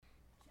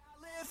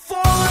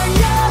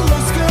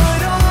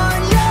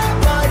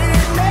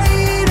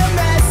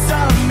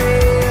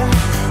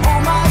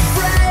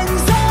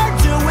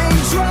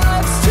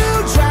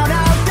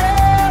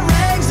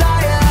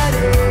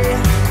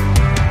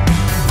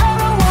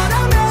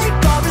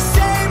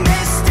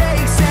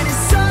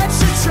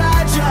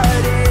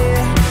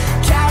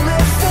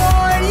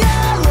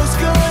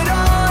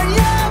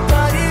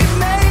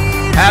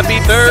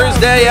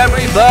Thursday,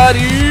 everybody!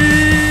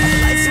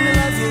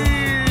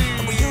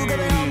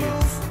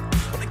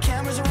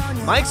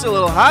 Mike's a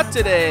little hot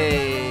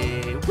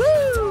today.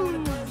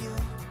 Woo!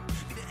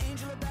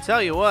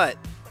 Tell you what,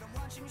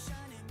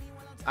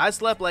 I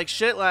slept like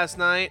shit last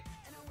night,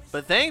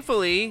 but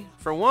thankfully,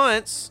 for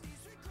once,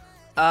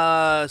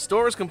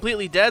 store was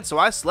completely dead, so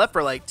I slept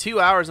for like 2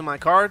 hours in my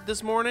car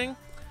this morning,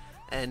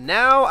 and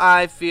now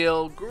I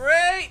feel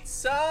great,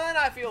 son.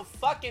 I feel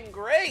fucking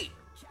great.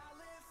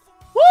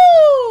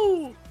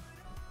 Woo!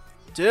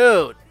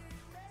 Dude.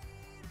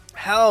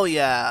 Hell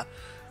yeah.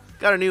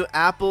 Got a new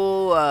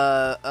Apple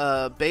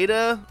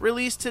beta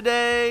release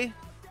today.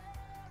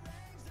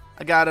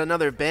 I got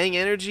another Bang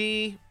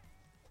Energy.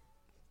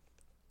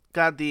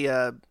 Got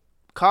the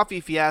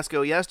coffee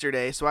fiasco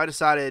yesterday, so I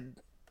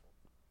decided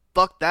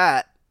fuck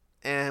that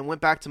and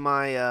went back to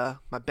my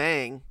my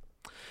Bang.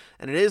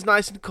 And it is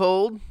nice and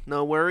cold.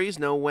 No worries,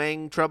 no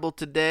Wang trouble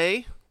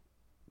today.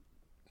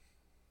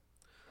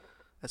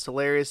 As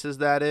hilarious as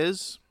that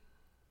is.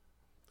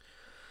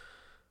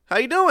 How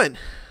you doing?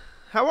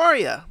 How are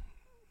you?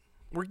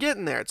 We're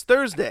getting there. It's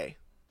Thursday.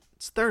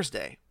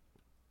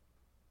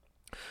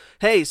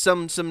 Hey,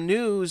 some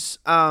news.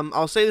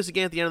 I'll say this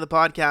again at the end of the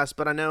podcast,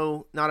 but I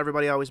know not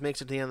everybody always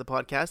makes it to the end of the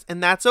podcast,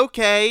 and that's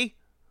okay.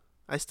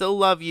 I still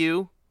love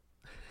you.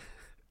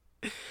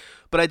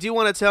 But I do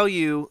want to tell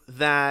you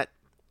that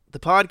the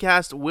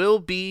podcast will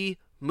be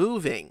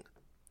moving,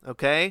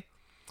 okay?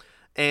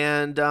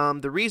 And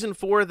the reason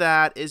for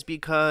that is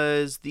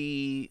because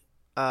the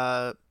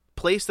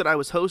place that I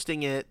was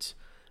hosting it,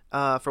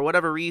 for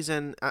whatever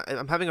reason,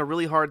 I'm having a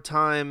really hard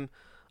time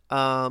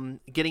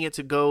getting it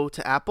to go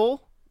to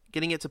Apple,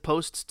 getting it to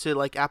post to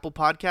like Apple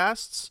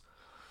Podcasts,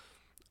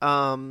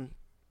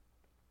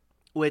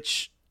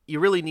 which you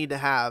really need to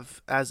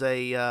have as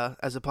a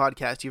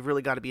podcast. You've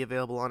really got to be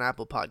available on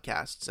Apple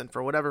Podcasts, and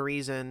for whatever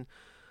reason,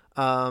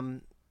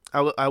 I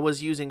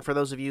was using, for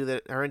those of you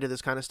that are into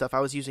this kind of stuff, I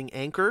was using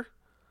Anchor,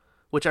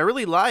 which I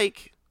really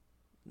like.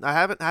 I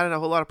haven't had a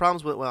whole lot of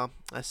problems with. Well,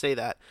 I say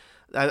that.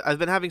 I've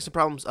been having some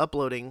problems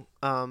uploading,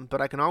 but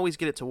I can always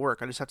get it to work.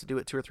 I just have to do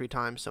it 2 or 3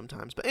 times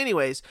sometimes. But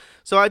anyways,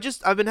 so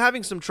I've been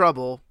having some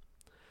trouble,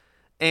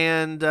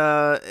 and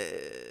I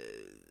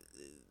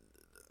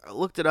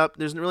looked it up.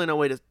 There's really no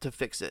way to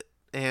fix it.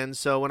 And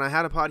so when I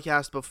had a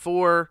podcast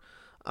before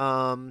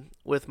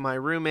with my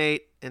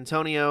roommate,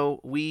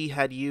 Antonio, we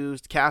had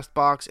used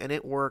CastBox, and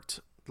it worked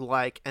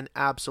like an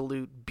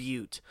absolute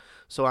beaut.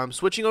 So I'm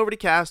switching over to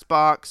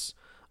CastBox,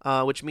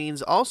 which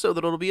means also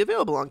that it'll be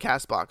available on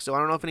CastBox. So I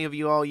don't know if any of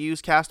you all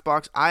use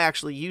CastBox. I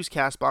actually use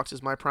CastBox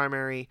as my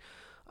primary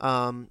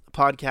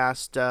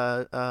podcast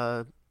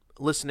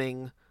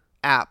listening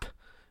app.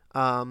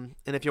 And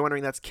if you're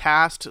wondering, that's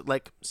Cast,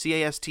 like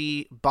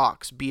C-A-S-T,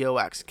 Box,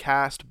 B-O-X,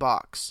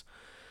 CastBox.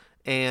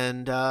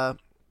 And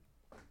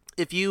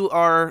if you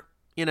are,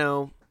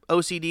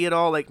 OCD at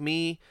all like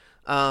me,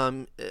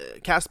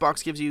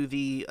 CastBox gives you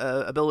the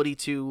ability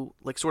to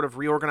like sort of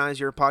reorganize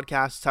your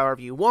podcasts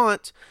however you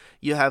want.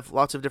 You have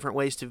lots of different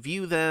ways to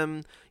view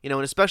them, and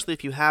especially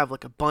if you have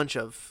like a bunch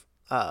of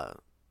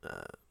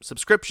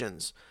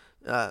subscriptions,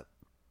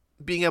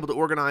 being able to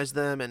organize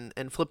them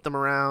and flip them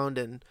around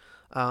and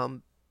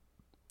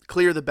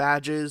clear the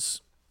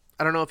badges.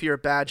 I don't know if you're a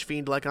badge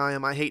fiend like I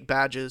am. I hate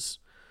badges.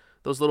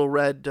 Those little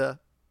red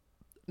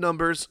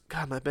numbers.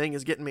 God, my Bang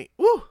is getting me.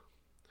 Woo!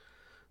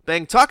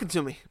 Bang talking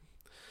to me.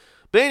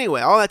 But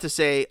anyway, all that to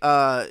say,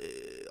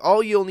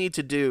 all you'll need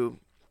to do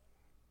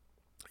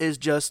is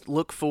just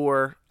look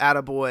for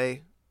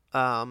Attaboy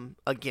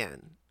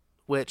again,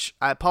 which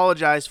I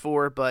apologize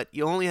for, but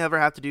you only ever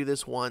have to do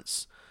this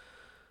once,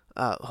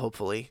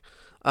 hopefully.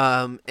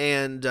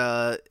 And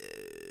the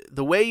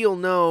way you'll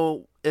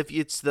know if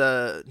it's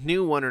the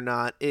new one or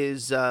not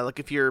is like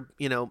if you're,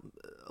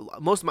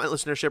 most of my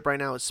listenership right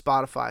now is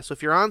Spotify. So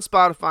if you're on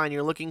Spotify and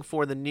you're looking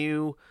for the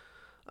new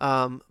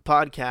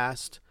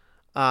podcast,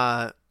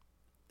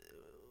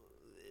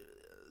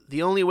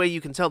 the only way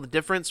you can tell the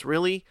difference,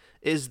 really,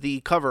 is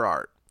the cover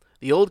art.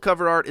 The old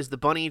cover art is the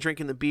bunny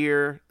drinking the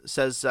beer,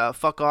 says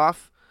fuck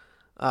off,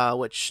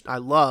 which I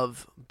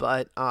love,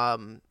 but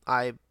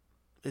I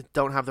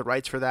don't have the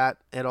rights for that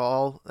at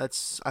all. I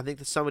think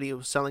that somebody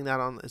was selling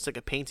that it's like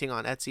a painting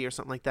on Etsy or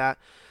something like that.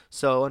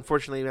 So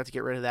unfortunately, we have to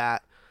get rid of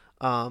that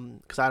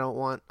because I don't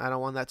want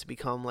that to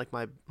become like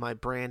my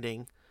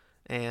branding,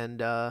 and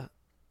then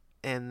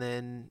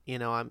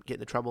I'm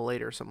getting in trouble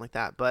later or something like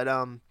that. But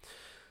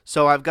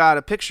so I've got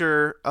a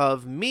picture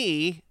of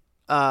me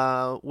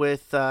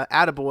with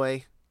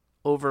Attaboy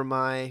over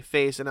my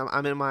face, and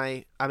I'm in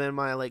my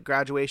like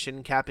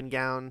graduation cap and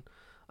gown.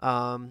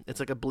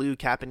 It's like a blue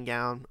cap and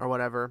gown or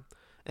whatever,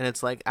 and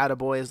it's like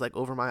Attaboy is like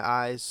over my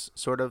eyes,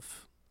 sort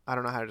of. I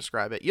don't know how to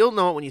describe it. You'll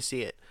know it when you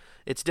see it.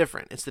 It's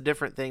different. It's the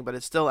different thing, but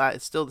it's still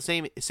the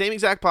same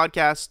exact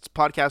podcasts.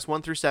 Podcasts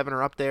 1 through 7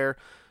 are up there.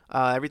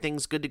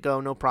 Everything's good to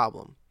go, no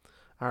problem.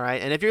 All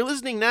right, and if you're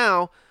listening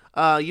now,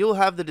 you'll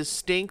have the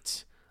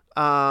distinct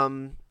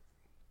brag,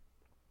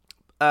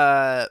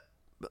 the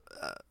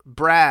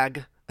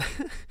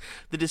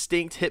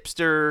distinct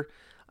hipster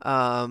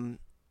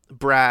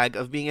brag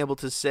of being able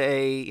to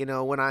say, you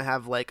know, when I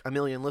have like a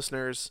million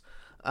listeners,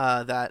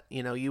 that,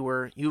 you know,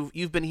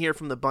 you've been here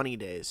from the bunny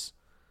days.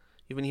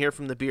 You've been here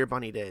from the beer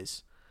bunny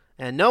days.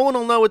 And no one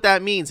will know what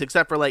that means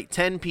except for like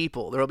 10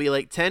 people. There will be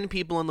like 10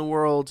 people in the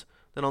world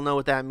that'll know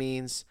what that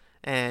means.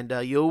 And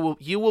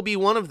you will be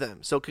one of them.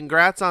 So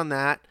congrats on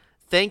that.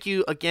 Thank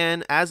you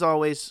again, as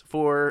always,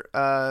 for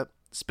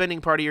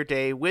spending part of your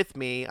day with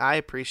me. I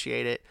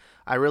appreciate it.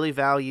 I really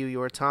value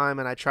your time,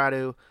 and I try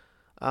to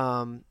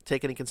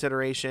take into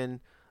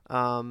consideration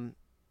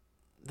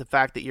the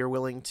fact that you're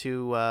willing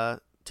to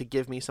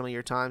give me some of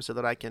your time so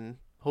that I can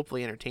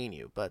hopefully entertain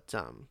you. But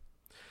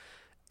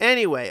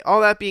anyway,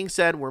 all that being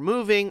said, we're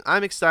moving.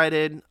 I'm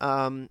excited.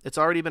 It's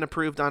already been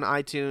approved on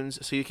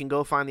iTunes, so you can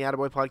go find the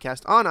Attaboy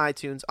Podcast on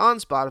iTunes, on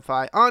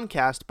Spotify, on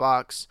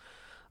CastBox.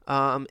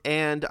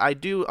 And I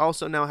do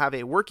also now have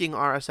a working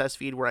RSS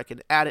feed where I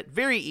can add it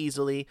very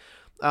easily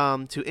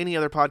to any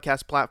other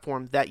podcast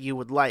platform that you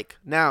would like.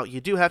 Now,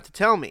 you do have to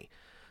tell me.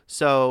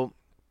 So,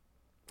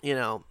 you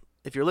know,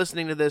 if you're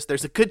listening to this,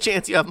 there's a good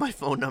chance you have my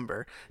phone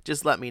number.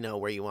 Just let me know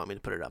where you want me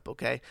to put it up,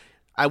 okay?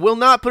 I will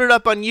not put it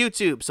up on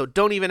YouTube, so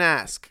don't even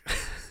ask.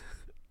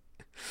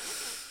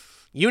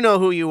 You know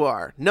who you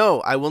are.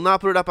 No, I will not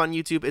put it up on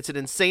YouTube. It's an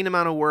insane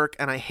amount of work,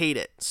 and I hate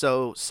it.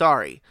 So,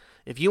 sorry.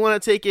 If you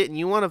want to take it and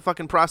you want to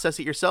fucking process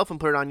it yourself and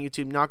put it on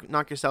YouTube,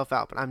 knock yourself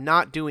out. But I'm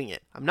not doing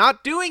it. I'm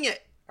not doing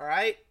it, all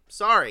right?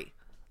 Sorry.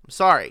 I'm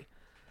sorry.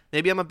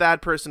 Maybe I'm a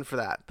bad person for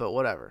that, but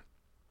whatever.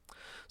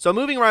 So,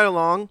 moving right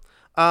along,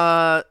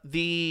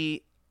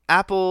 the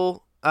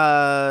Apple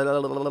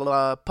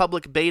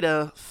Public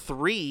Beta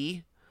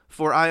 3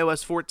 for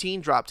iOS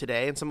 14 dropped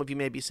today, and some of you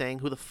may be saying,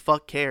 who the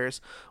fuck cares?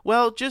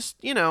 Well, just,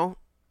 you know,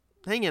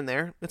 hang in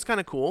there. It's kind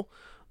of cool.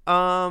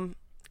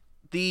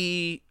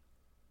 The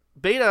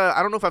beta,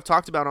 I don't know if I've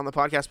talked about on the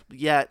podcast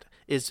yet,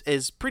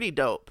 is pretty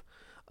dope.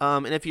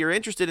 And if you're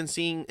interested in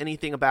seeing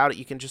anything about it,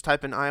 you can just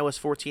type in iOS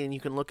 14 and you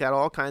can look at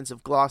all kinds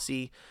of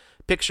glossy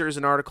pictures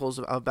and articles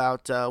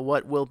about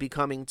what will be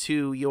coming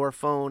to your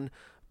phone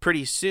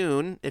pretty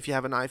soon, if you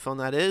have an iPhone,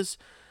 that is.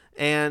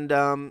 And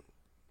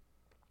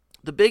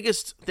the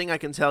biggest thing I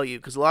can tell you,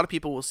 because a lot of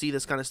people will see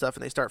this kind of stuff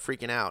and they start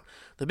freaking out,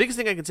 the biggest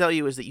thing I can tell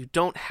you is that you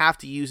don't have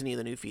to use any of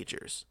the new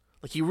features.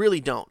 Like, you really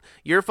don't.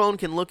 Your phone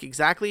can look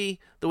exactly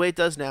the way it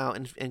does now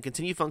and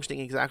continue functioning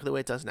exactly the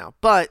way it does now.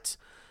 But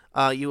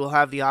you will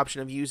have the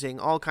option of using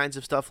all kinds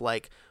of stuff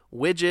like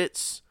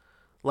widgets,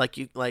 like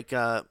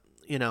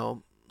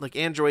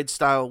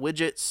Android-style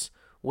widgets,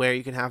 where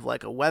you can have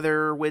like a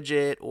weather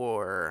widget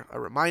or a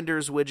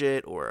reminders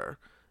widget or,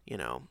 you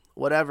know,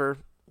 whatever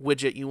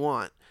widget you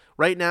want.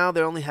 Right now,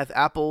 they only have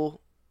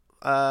Apple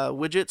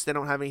widgets. They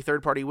don't have any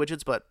third-party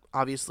widgets, but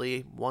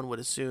obviously one would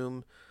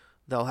assume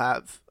they'll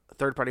have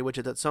third-party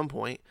widgets at some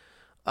point.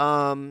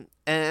 What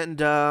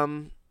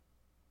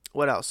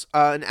else?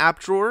 An app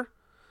drawer.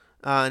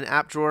 I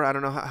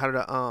don't know how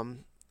to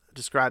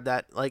describe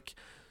that. Like,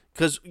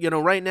 because, you know,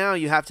 right now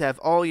you have to have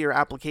all your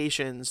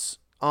applications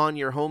on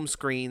your home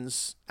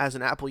screens as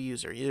an Apple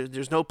user.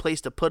 There's no place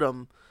to put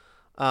them.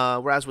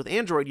 Whereas with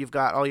Android, you've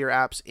got all your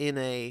apps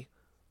in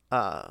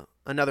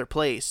another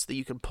place that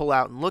you can pull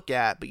out and look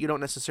at, but you don't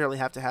necessarily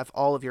have to have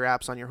all of your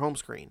apps on your home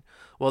screen.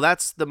 Well,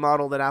 that's the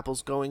model that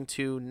Apple's going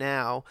to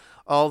now.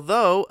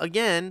 Although,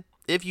 again,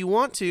 if you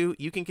want to,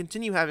 you can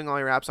continue having all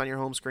your apps on your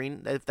home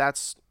screen. If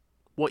that's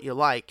what you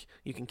like,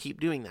 you can keep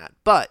doing that.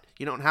 But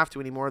you don't have to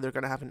anymore. They're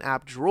going to have an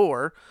app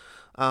drawer,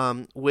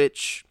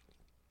 which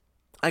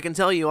I can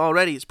tell you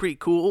already is pretty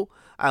cool.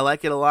 I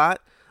like it a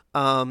lot.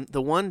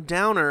 The one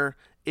downer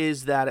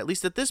is that, at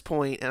least at this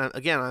point, and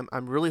again,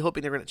 I'm really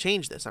hoping they're going to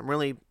change this. I'm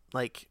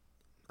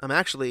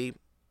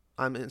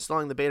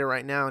installing the beta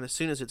right now, and as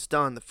soon as it's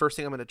done, the first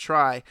thing I'm going to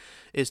try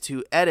is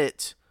to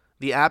edit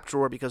the app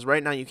drawer, because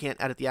right now you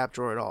can't edit the app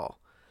drawer at all.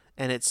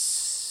 And it's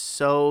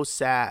so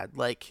sad.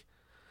 Like,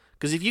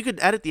 because if you could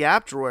edit the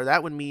app drawer,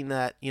 that would mean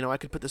that, you know, I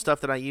could put the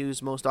stuff that I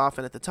use most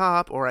often at the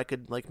top, or I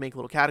could like make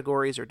little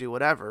categories or do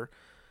whatever.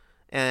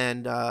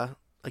 And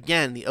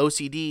again, the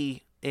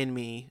OCD in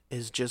me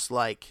is just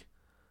like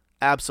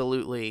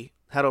absolutely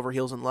head over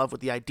heels in love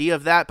with the idea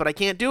of that, but I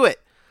can't do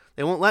it.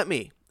 They won't let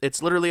me.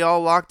 It's literally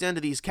all locked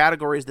into these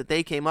categories that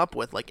they came up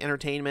with, like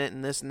entertainment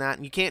and this and that,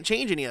 and you can't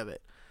change any of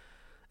it.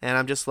 And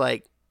I'm just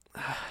like,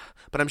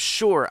 but I'm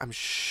sure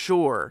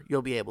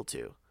you'll be able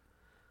to.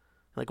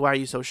 Like, why are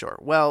you so sure?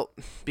 Well,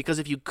 because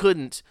if you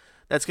couldn't,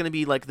 that's going to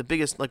be like the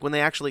biggest, like when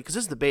they actually, because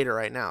this is the beta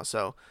right now,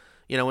 so,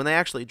 you know, when they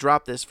actually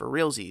drop this for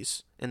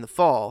realsies in the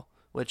fall,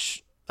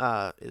 which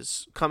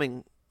is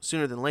coming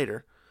sooner than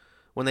later,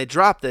 when they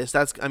drop this,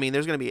 there's going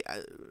to be,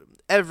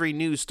 every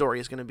news story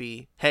is going to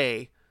be,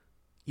 hey,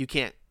 you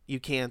can't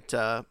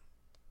customize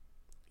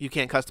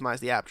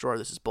the app drawer.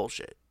 This is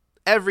bullshit.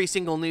 Every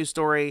single news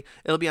story,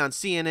 it'll be on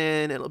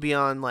CNN, it'll be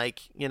on,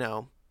 like, you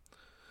know,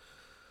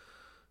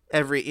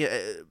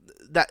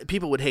 that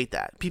people would hate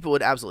that. People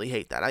would absolutely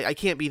hate that. I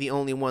can't be the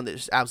only one that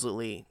just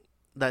absolutely,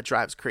 that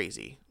drives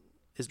crazy,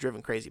 is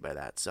driven crazy by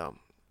that. So,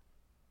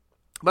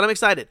 but I'm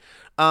excited.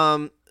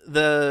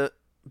 The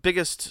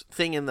biggest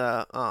thing in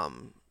the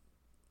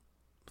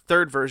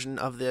third version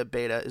of the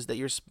beta is that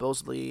you're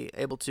supposedly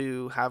able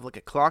to have like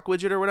a clock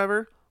widget or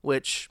whatever,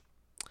 which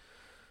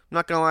I'm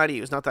not gonna lie to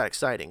you, it's not that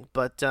exciting.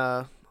 But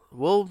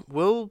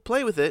we'll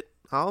play with it.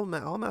 I'll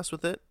mess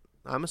with it.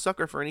 I'm a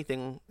sucker for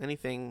anything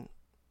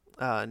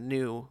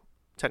new,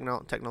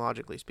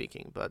 technologically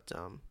speaking. But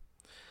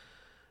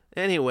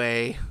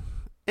anyway.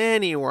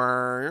 Did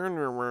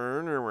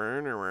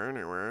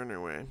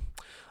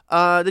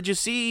you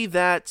see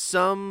that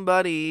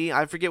somebody,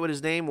 I forget what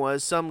his name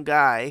was,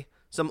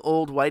 some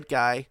old white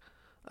guy,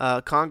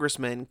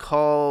 congressman,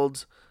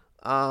 called,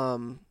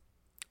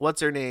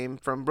 what's her name,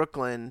 from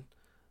Brooklyn,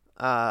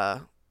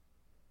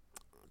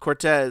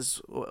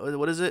 Cortez,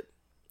 what is it?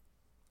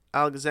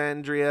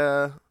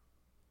 Alexandria,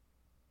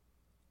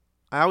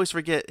 I always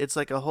forget, it's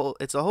a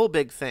whole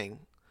big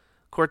thing.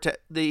 Cortez,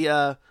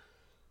 the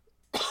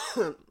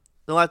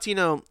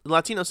Latino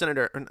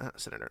senator, or not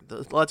senator,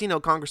 the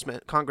Latino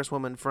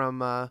congresswoman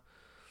from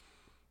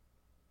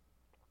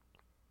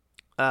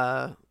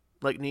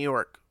like New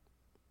York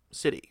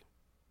City.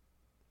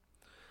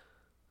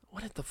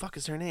 What the fuck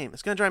is her name?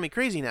 It's gonna drive me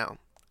crazy now.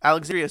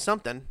 Alexandria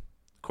something,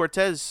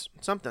 Cortez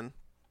something.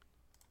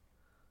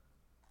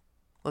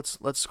 Let's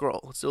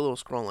scroll. Let's do a little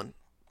scrolling.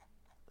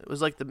 It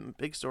was like the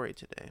big story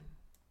today.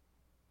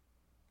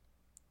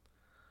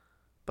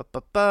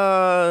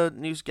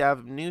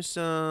 Gavin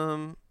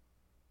Newsom.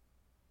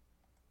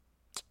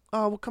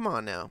 Oh, well, come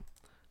on now.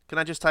 Can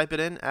I just type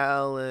it in?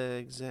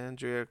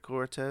 Alexandria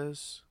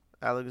Cortez.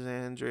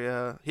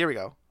 Alexandria. Here we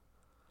go.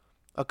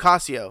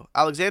 Ocasio.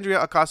 Alexandria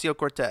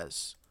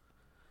Ocasio-Cortez.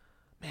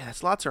 Man,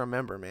 that's a lot to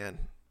remember, man.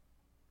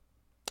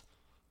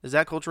 Is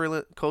that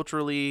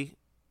culturally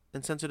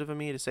insensitive of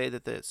me to say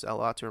that it's a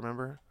lot to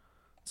remember?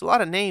 It's a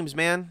lot of names,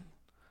 man.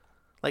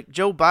 Like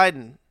Joe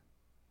Biden.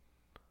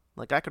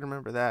 Like, I can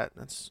remember that.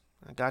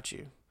 I got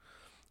you.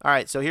 All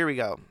right, so here we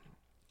go.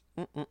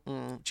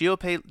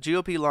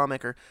 GOP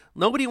lawmaker.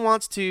 Nobody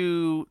wants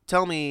to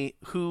tell me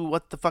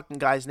what the fucking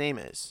guy's name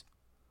is.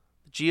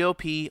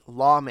 GOP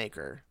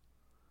lawmaker.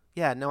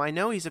 Yeah, no, I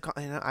know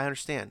I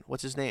understand.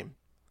 What's his name?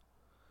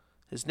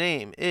 His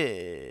name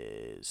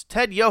is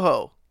Ted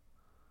Yoho.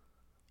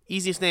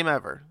 Easiest name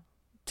ever.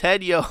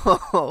 Ted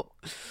Yoho.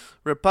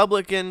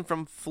 Republican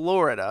from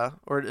Florida.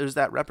 Or is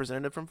that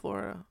representative from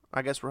Florida?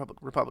 I guess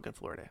Republican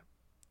Florida.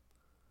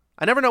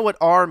 I never know what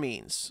R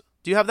means.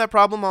 Do you have that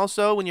problem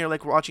also when you're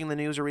like watching the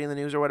news or reading the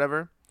news or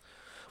whatever?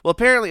 Well,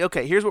 apparently,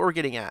 okay, here's what we're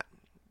getting at.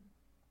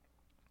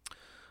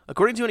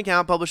 According to an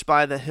account published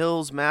by The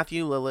Hill's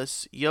Matthew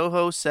Lillis,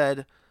 Yoho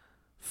said,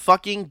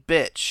 "fucking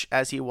bitch,"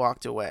 as he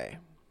walked away.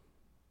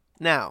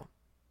 Now,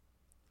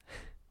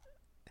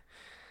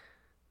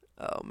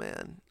 oh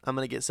man, I'm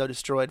going to get so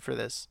destroyed for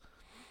this.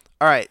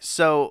 All right,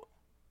 so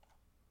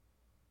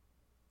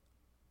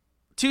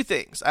two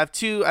things. I have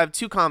two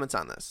comments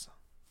on this.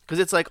 Because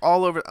it's like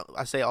all over,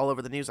 I say all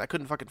over the news. I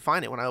couldn't fucking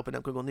find it when I opened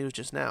up Google News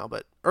just now.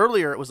 But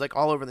earlier it was like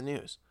all over the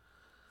news.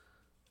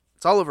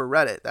 It's all over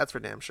Reddit, that's for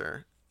damn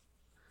sure.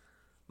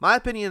 My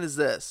opinion is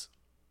this.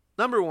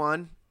 Number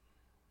one.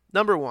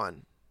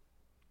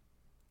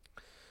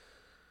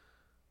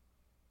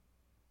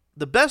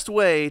 The best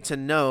way to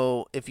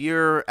know if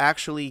you're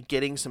actually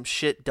getting some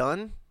shit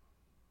done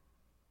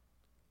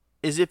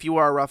is if you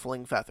are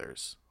ruffling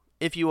feathers.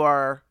 If you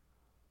are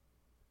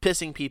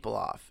pissing people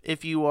off.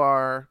 If you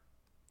are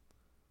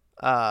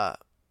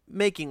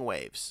making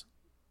waves.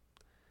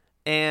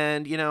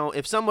 And,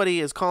 if somebody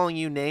is calling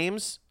you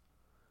names,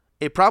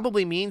 it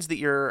probably means that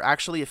you're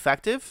actually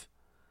effective.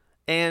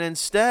 And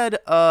instead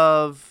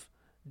of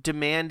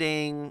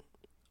demanding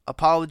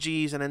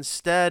apologies and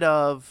instead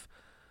of,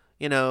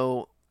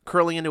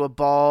 curling into a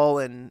ball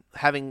and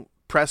having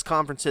press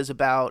conferences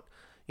about,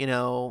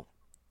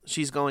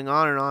 she's going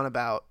on and on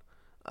about,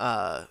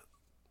 my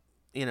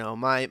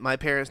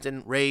parents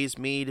didn't raise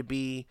me to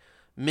be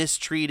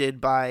mistreated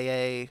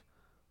by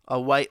a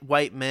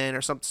white man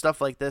or some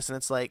stuff like this. And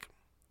it's like,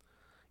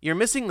 you're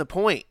missing the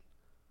point.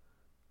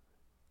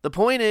 The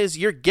point is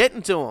you're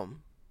getting to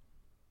them.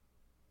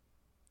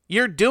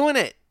 You're doing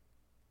it.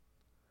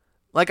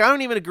 Like, I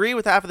don't even agree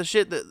with half of the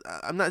shit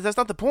that's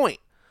not the point.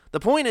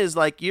 The point is,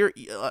 like, you're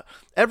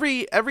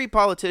every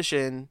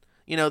politician,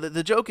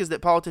 the joke is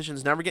that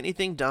politicians never get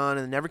anything done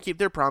and never keep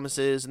their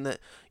promises and that,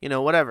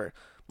 whatever.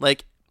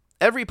 Like,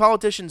 every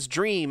politician's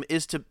dream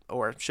is to,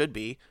 or should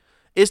be,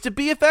 is to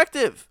be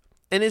effective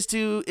and is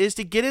to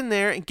get in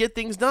there and get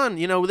things done.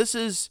 This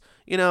is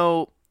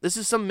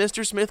some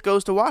Mr. Smith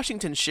Goes to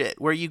Washington shit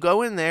where you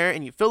go in there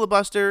and you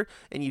filibuster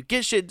and you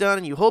get shit done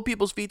and you hold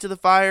people's feet to the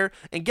fire.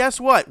 And guess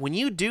what? When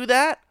you do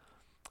that,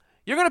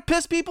 you're going to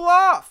piss people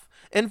off.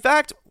 In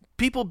fact,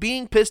 people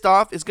being pissed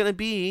off is going to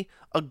be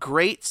a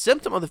great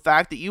symptom of the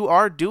fact that you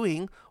are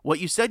doing what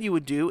you said you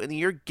would do and that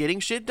you're getting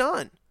shit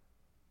done.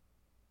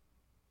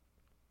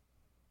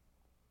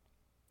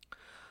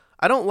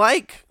 I don't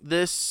like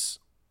this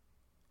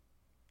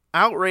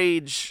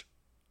outrage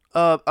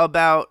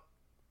about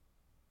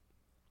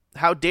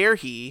how dare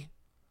he.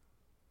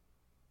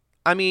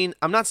 I mean,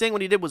 I'm not saying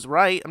what he did was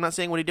right. I'm not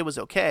saying what he did was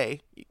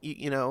okay.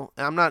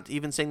 I'm not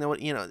even saying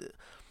that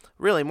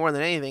really more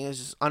than anything is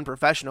just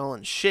unprofessional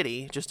and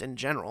shitty, just in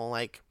general.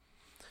 Like,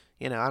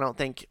 I don't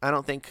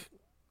think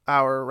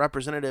our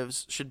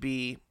representatives should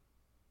be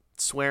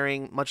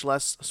swearing, much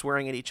less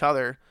swearing at each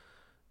other.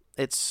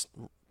 It's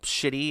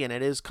shitty, and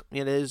it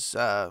is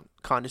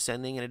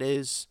condescending, and it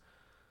is,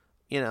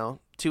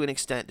 to an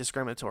extent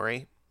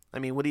discriminatory. I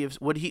mean, would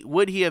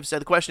he have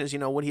said? The question is,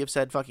 would he have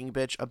said "fucking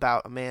bitch"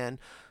 about a man?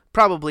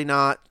 Probably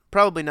not.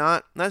 Probably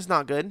not. That's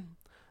not good.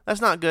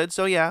 That's not good.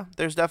 So yeah,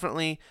 there's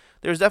definitely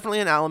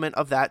an element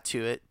of that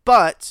to it.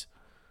 But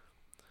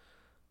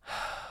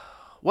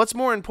what's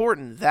more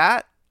important,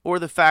 that or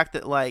the fact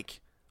that,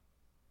 like,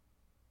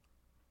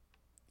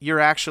 you're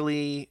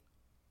actually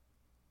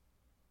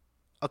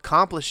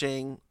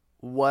accomplishing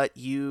what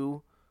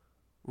you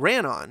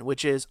ran on,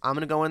 which is, I'm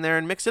going to go in there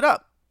and mix it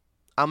up.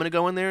 I'm going to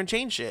go in there and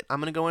change shit. I'm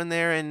going to go in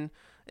there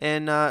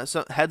and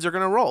so heads are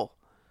going to roll.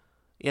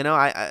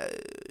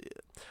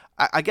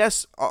 I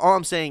guess all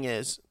I'm saying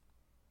is,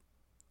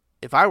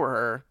 if I were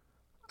her,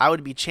 I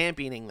would be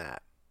championing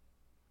that.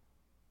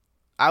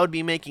 I would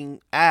be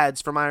making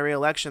ads for my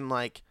reelection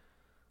like,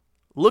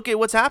 look at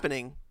what's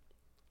happening.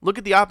 Look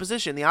at the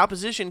opposition. The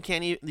opposition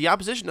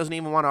doesn't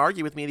even want to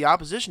argue with me. The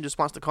opposition just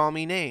wants to call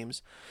me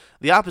names.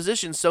 The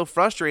opposition's so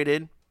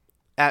frustrated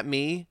at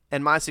me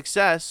and my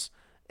success,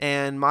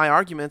 and my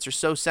arguments are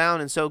so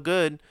sound and so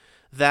good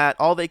that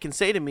all they can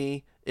say to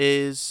me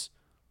is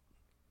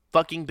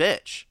fucking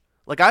bitch.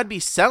 Like, I'd be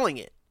selling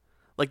it.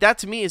 Like, that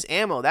to me is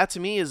ammo. That to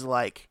me is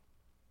like,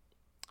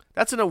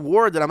 that's an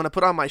award that I'm going to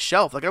put on my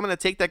shelf. Like, I'm going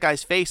to take that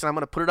guy's face and I'm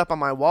going to put it up on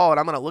my wall, and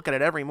I'm going to look at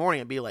it every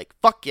morning and be like,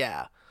 fuck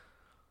yeah.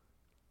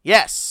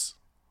 Yes.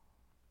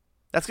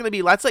 That's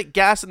like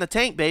gas in the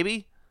tank,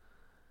 baby.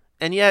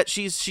 And yet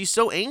she's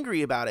so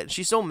angry about it.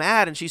 She's so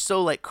mad, and she's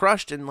so, like,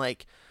 crushed, and,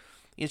 like,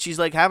 she's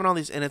like having all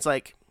these, and it's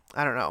like,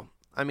 I don't know.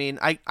 I mean,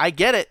 I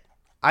get it.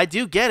 I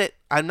do get it.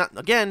 I'm not,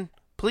 again,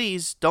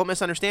 please don't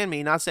misunderstand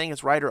me. Not saying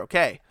it's right or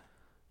okay.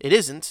 It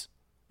isn't.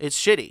 It's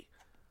shitty.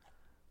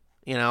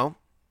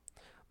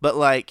 But,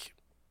 like,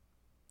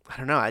 I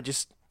don't know.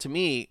 To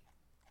me,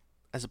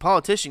 as a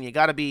politician, you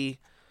got to be,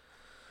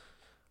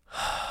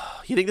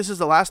 you think this is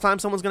the last time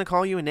someone's going to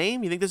call you a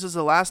name? You think this is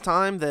the last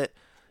time that,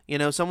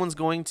 someone's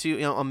going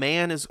to, a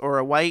man is, or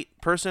a white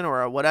person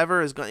or a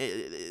whatever is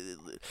going,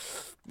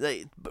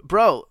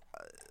 bro,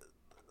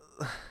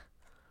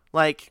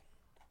 like,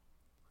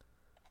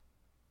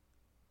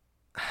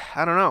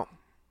 I don't know.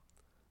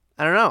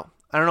 I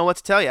don't know what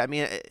to tell you. I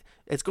mean,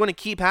 it's going to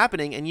keep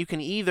happening, and you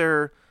can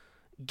either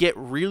get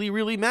really,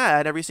 really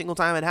mad every single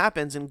time it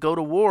happens and go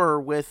to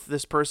war with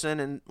this person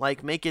and,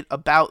 like, make it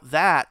about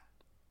that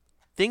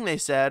thing they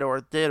said or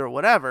did or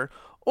whatever,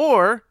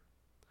 or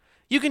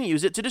you can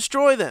use it to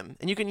destroy them,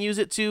 and you can use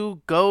it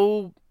to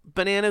go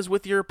bananas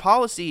with your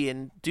policy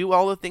and do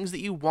all the things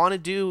that you want to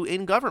do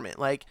in government.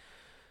 Like,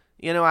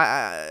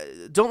 I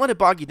don't let it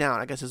bog you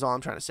down, I guess is all I'm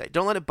trying to say.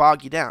 Don't let it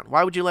bog you down.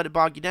 Why would you let it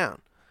bog you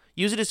down?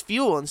 Use it as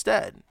fuel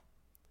instead.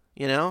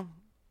 You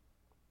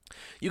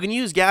can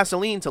use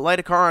gasoline to light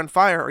a car on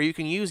fire, or you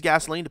can use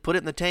gasoline to put it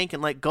in the tank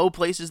and, like, go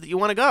places that you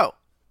want to go.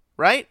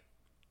 Right?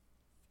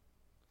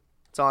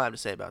 That's all I have to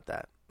say about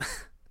that.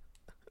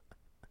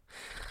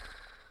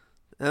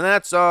 And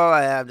that's all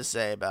I have to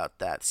say about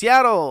that.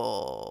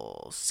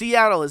 Seattle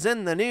is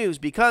in the news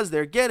because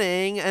they're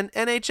getting an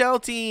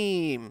NHL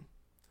team.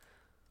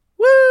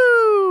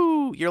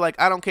 Woo! You're like,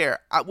 I don't care.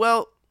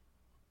 Well,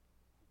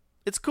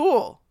 it's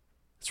cool.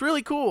 It's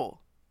really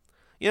cool.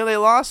 They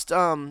lost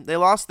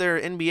their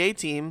NBA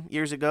team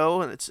years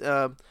ago, and it's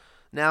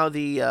now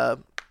the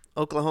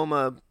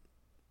Oklahoma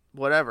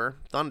whatever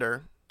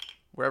Thunder,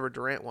 wherever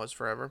Durant was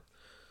forever,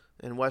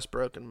 and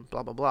Westbrook and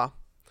blah blah blah.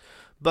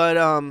 But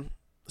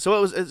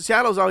so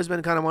Seattle's always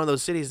been kind of one of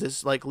those cities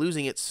that's, like,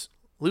 losing its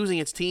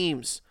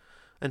teams.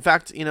 In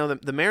fact,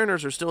 the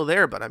Mariners are still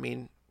there, but I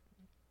mean,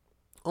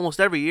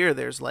 almost every year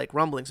there's, like,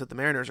 rumblings that the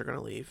Mariners are going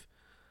to leave,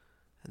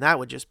 and that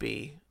would just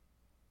be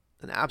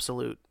an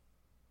absolute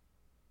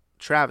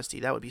travesty.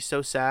 That would be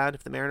so sad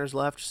if the Mariners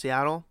left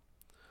Seattle.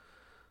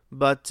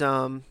 But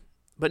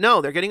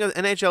no, they're getting an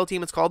NHL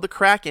team. It's called the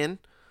Kraken,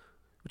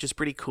 which is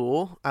pretty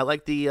cool. I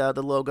like the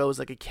logo is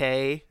like a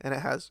K, and it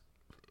has,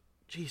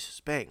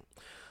 Jesus, bang.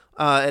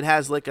 It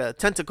has, like, a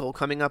tentacle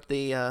coming up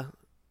the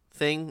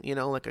thing,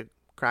 like a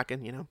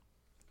kraken,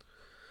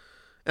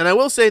 And I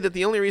will say that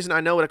the only reason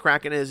I know what a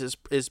kraken is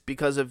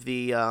because of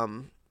the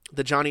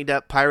Johnny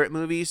Depp pirate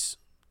movies.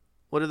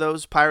 What are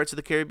those? Pirates of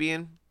the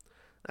Caribbean?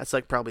 That's,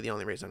 like, probably the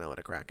only reason I know what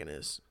a kraken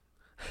is.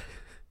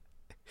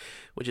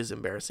 Which is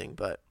embarrassing,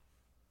 but,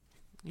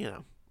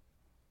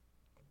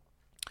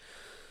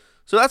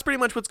 So that's pretty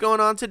much what's going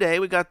on today.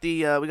 We got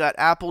we got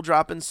Apple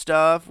dropping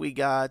stuff. We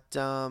got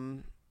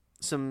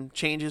some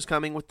changes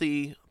coming with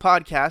the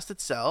podcast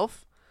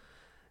itself,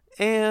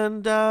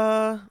 and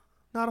not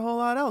a whole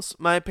lot else.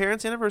 My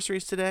parents' anniversary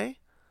is today,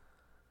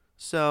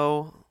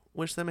 so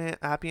wish them a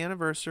happy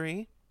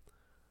anniversary.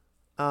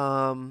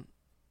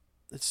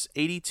 It's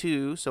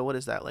 82, so what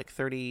is that, like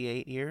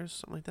 38 years,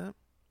 something like that?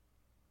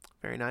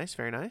 Very nice,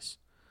 very nice.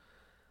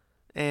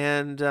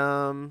 And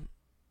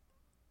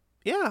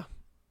Yeah,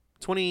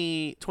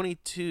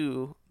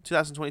 2022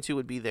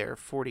 would be their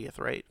 40th,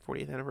 right?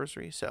 40th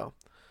anniversary. So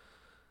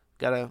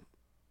got a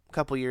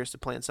couple years to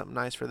plan something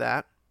nice for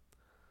that.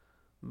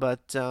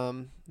 But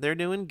they're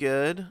doing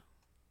good.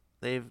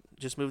 They've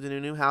just moved into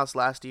a new house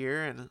last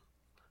year, and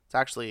it's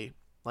actually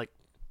like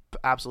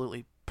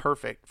absolutely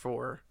perfect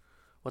for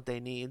what they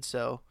need.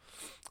 So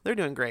they're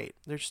doing great.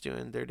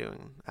 They're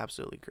doing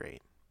absolutely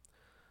great.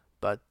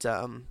 But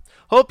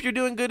hope you're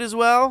doing good as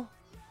well.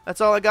 That's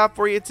all I got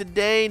for you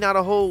today. Not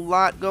a whole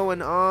lot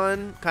going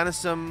on. Kind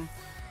of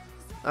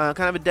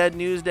a dead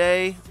news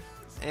day.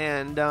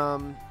 And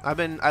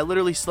I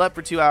literally slept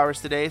for 2 hours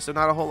today, so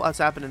not a whole lot's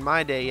happened in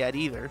my day yet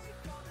either.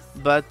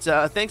 But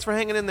thanks for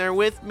hanging in there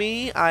with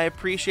me. I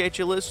appreciate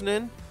you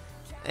listening.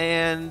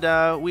 And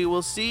we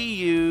will see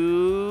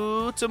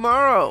you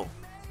tomorrow.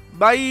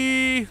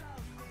 Bye.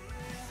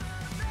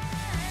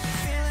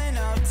 Feeling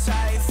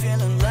uptight,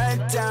 feeling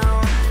let down.